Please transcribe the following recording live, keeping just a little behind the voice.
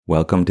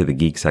Welcome to the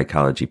Geek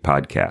Psychology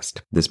Podcast.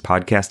 This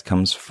podcast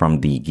comes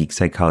from the Geek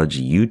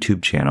Psychology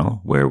YouTube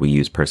channel, where we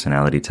use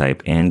personality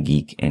type and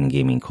geek and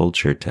gaming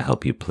culture to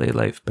help you play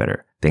life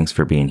better. Thanks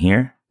for being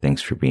here,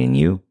 thanks for being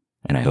you,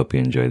 and I hope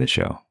you enjoy the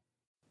show.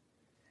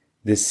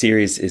 This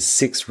series is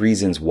 6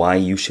 reasons why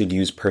you should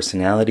use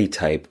personality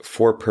type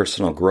for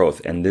personal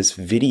growth, and this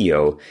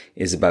video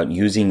is about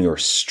using your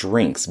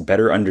strengths,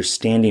 better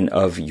understanding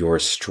of your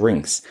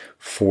strengths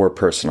for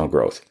personal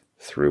growth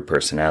through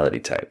personality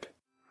type.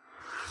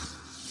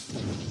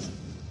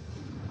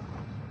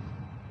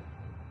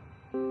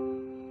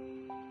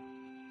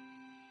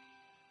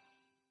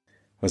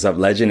 What's up,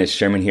 legend? It's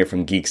Sherman here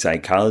from Geek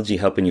Psychology,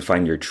 helping you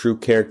find your true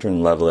character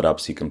and level it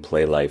up so you can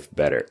play life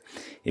better.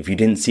 If you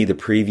didn't see the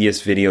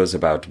previous videos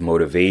about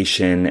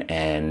motivation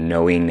and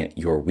knowing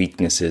your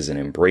weaknesses and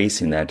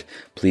embracing that,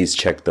 please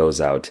check those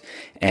out.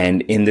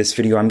 And in this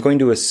video, I'm going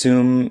to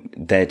assume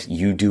that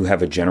you do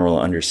have a general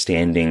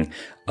understanding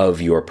of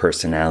your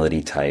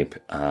personality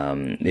type.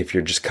 If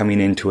you're just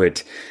coming into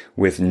it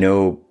with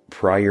no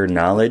prior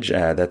knowledge,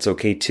 that's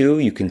okay too.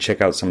 You can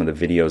check out some of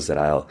the videos that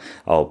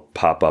I'll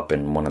pop up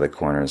in one of the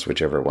corners,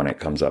 whichever one it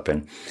comes up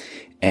in,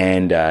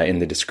 and in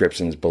the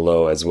descriptions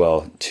below as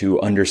well, to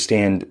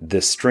understand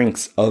the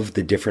strengths of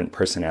the different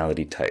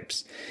personality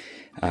types.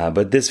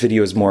 But this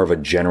video is more of a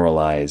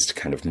generalized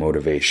kind of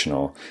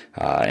motivational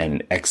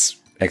and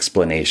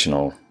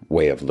explanational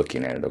way of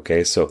looking at it,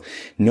 okay? So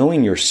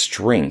knowing your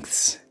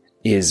strengths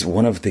is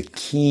one of the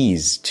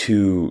keys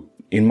to,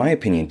 in my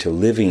opinion, to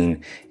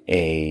living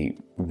a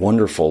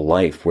wonderful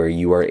life where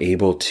you are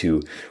able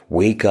to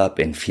wake up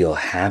and feel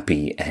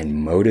happy and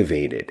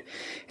motivated,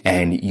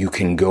 and you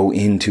can go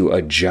into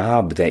a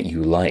job that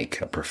you like,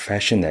 a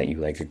profession that you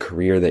like, a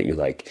career that you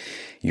like.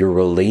 Your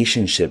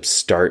relationships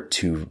start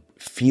to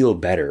feel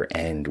better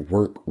and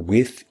work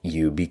with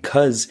you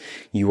because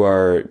you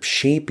are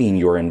shaping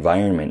your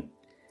environment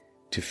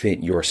to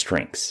fit your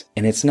strengths.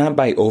 And it's not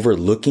by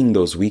overlooking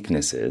those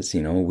weaknesses.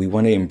 You know, we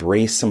want to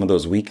embrace some of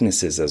those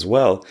weaknesses as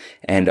well,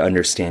 and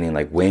understanding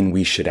like when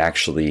we should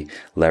actually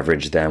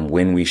leverage them,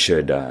 when we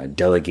should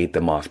delegate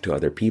them off to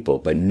other people.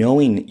 But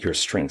knowing your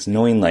strengths,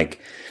 knowing like,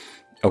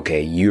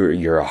 okay,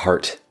 you're a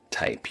heart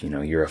type, you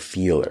know, you're a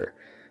feeler.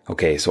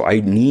 Okay, so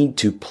I need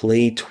to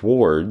play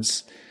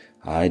towards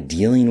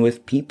dealing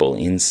with people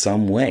in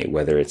some way,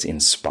 whether it's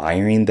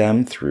inspiring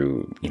them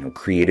through, you know,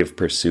 creative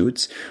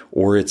pursuits,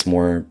 or it's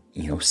more,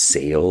 you know,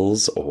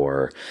 sales,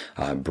 or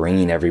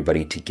bringing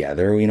everybody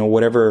together, you know,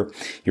 whatever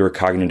your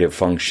cognitive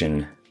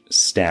function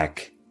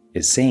stack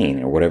is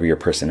saying, or whatever your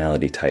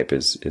personality type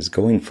is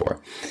going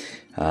for.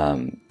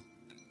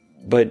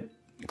 But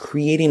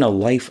creating a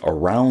life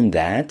around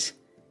that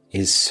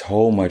is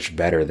so much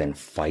better than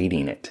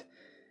fighting it.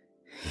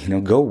 You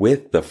know, go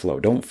with the flow.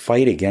 Don't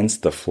fight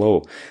against the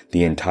flow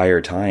the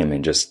entire time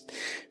and just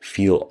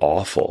feel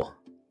awful.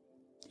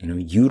 You know,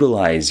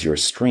 utilize your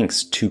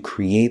strengths to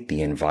create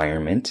the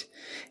environment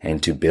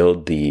and to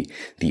build the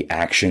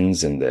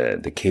actions and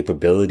the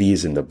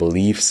capabilities and the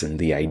beliefs and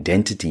the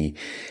identity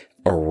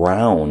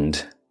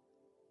around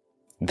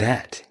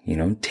that. You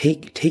know,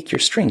 take your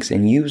strengths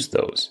and use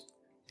those.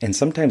 And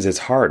sometimes it's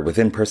hard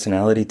within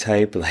personality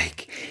type.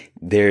 Like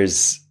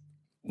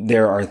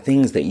there are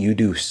things that you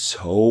do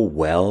so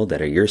well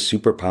that are your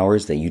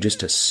superpowers that you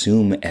just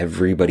assume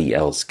everybody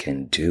else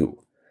can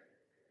do.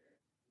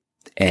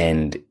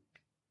 And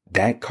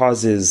that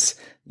causes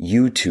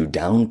you to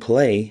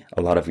downplay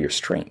a lot of your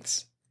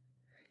strengths.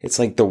 It's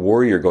like the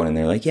warrior going in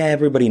there like, yeah,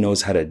 everybody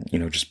knows how to, you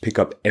know, just pick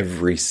up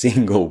every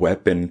single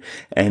weapon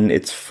and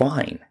it's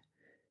fine.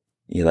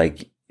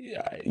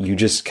 You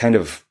just kind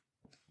of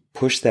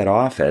push that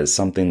off as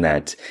something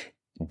that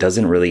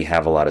doesn't really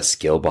have a lot of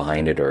skill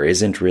behind it, or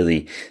isn't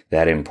really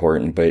that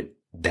important, but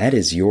that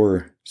is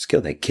your skill,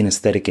 that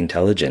kinesthetic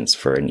intelligence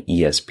for an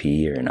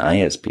ESP or an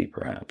ISP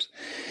perhaps.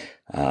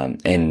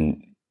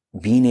 And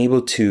being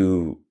able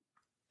to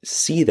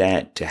see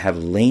that, to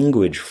have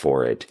language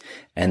for it,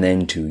 and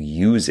then to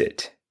use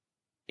it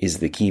is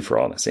the key for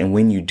all this. And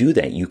when you do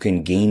that, you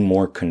can gain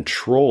more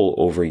control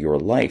over your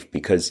life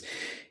because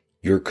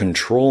you're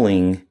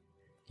controlling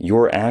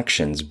your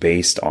actions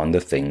based on the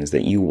things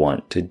that you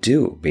want to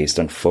do, based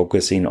on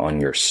focusing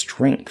on your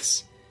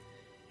strengths.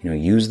 You know,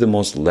 use the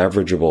most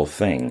leverageable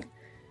thing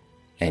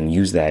and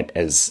use that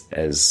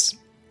as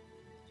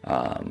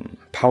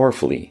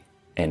powerfully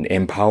and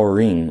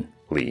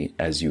empoweringly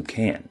as you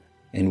can.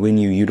 And when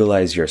you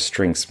utilize your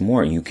strengths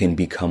more, you can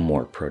become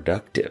more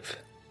productive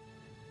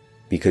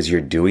because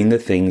you're doing the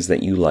things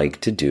that you like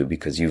to do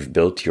because you've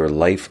built your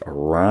life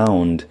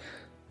around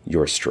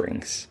your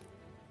strengths.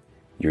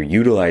 You're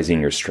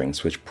utilizing your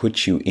strengths, which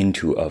puts you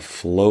into a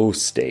flow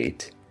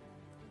state.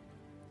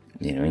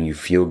 You know, and you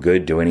feel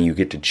good doing it. You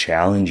get to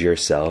challenge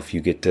yourself.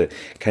 You get to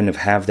kind of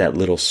have that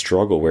little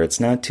struggle where it's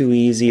not too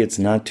easy. It's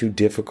not too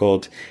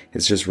difficult.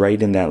 It's just right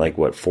in that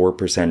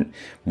 4%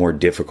 more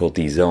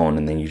difficulty zone.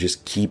 And then you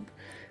just keep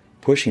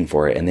pushing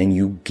for it. And then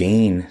you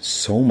gain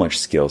so much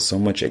skill, so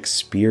much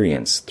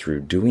experience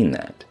through doing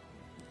that.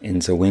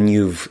 And so when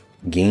you've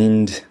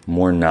gained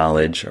more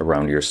knowledge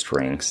around your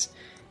strengths,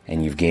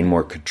 and you've gained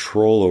more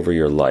control over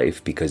your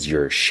life because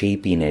you're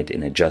shaping it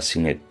and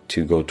adjusting it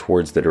to go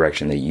towards the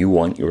direction that you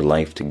want your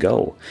life to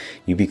go.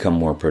 You become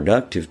more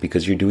productive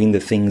because you're doing the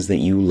things that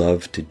you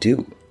love to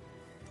do.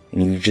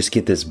 And you just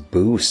get this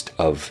boost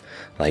of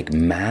like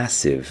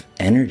massive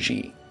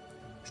energy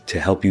to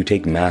help you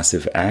take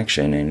massive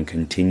action and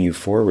continue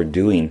forward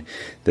doing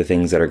the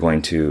things that are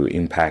going to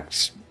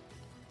impact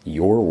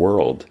your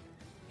world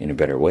in a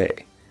better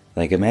way.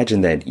 Like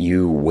imagine that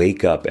you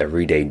wake up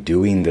every day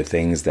doing the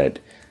things that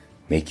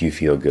make you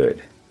feel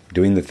good,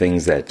 doing the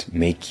things that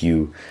make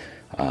you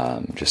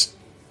just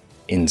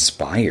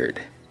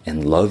inspired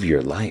and love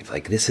your life.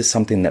 Like this is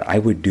something that I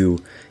would do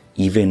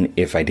even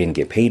if I didn't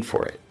get paid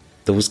for it.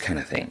 Those kind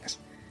of things.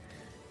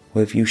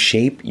 Well, if you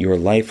shape your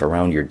life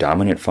around your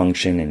dominant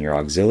function and your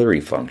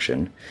auxiliary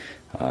function,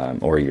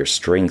 or your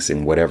strengths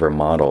in whatever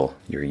model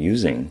you're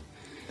using,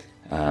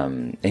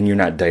 and you're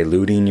not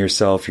diluting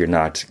yourself, you're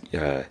not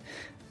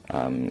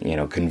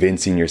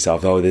convincing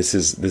yourself, oh, this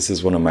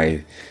is one of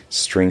my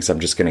strengths, I'm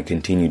just going to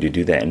continue to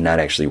do that and not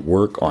actually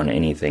work on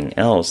anything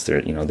else.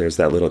 There's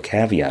that little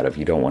caveat of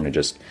you don't want to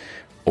just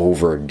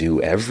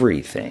overdo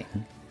everything.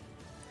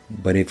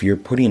 But if you're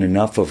putting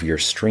enough of your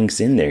strengths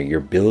in there, you're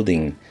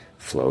building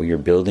flow, you're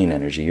building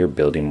energy, you're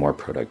building more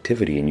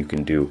productivity, and you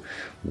can do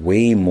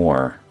way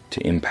more to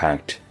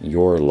impact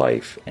your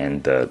life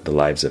and the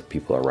lives of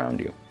people around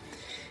you.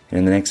 And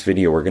in the next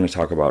video, we're going to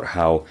talk about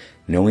how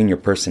knowing your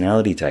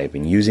personality type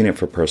and using it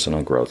for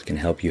personal growth can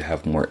help you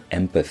have more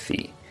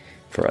empathy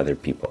for other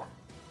people.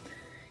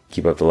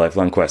 Keep up the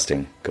lifelong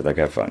questing. Good luck,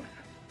 have fun.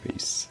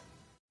 Peace.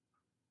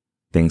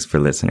 Thanks for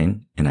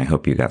listening, and I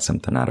hope you got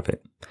something out of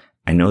it.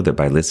 I know that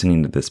by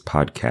listening to this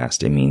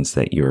podcast, it means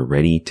that you're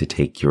ready to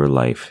take your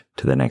life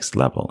to the next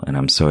level, and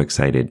I'm so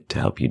excited to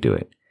help you do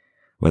it.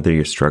 Whether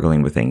you're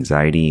struggling with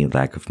anxiety,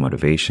 lack of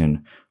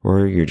motivation,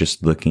 or you're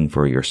just looking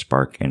for your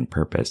spark and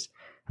purpose,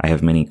 I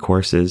have many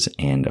courses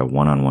and a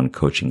one-on-one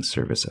coaching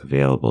service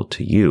available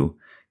to you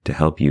to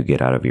help you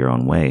get out of your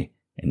own way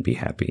and be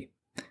happy.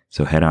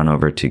 So head on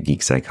over to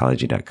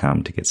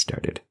geekpsychology.com to get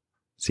started.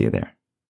 See you there.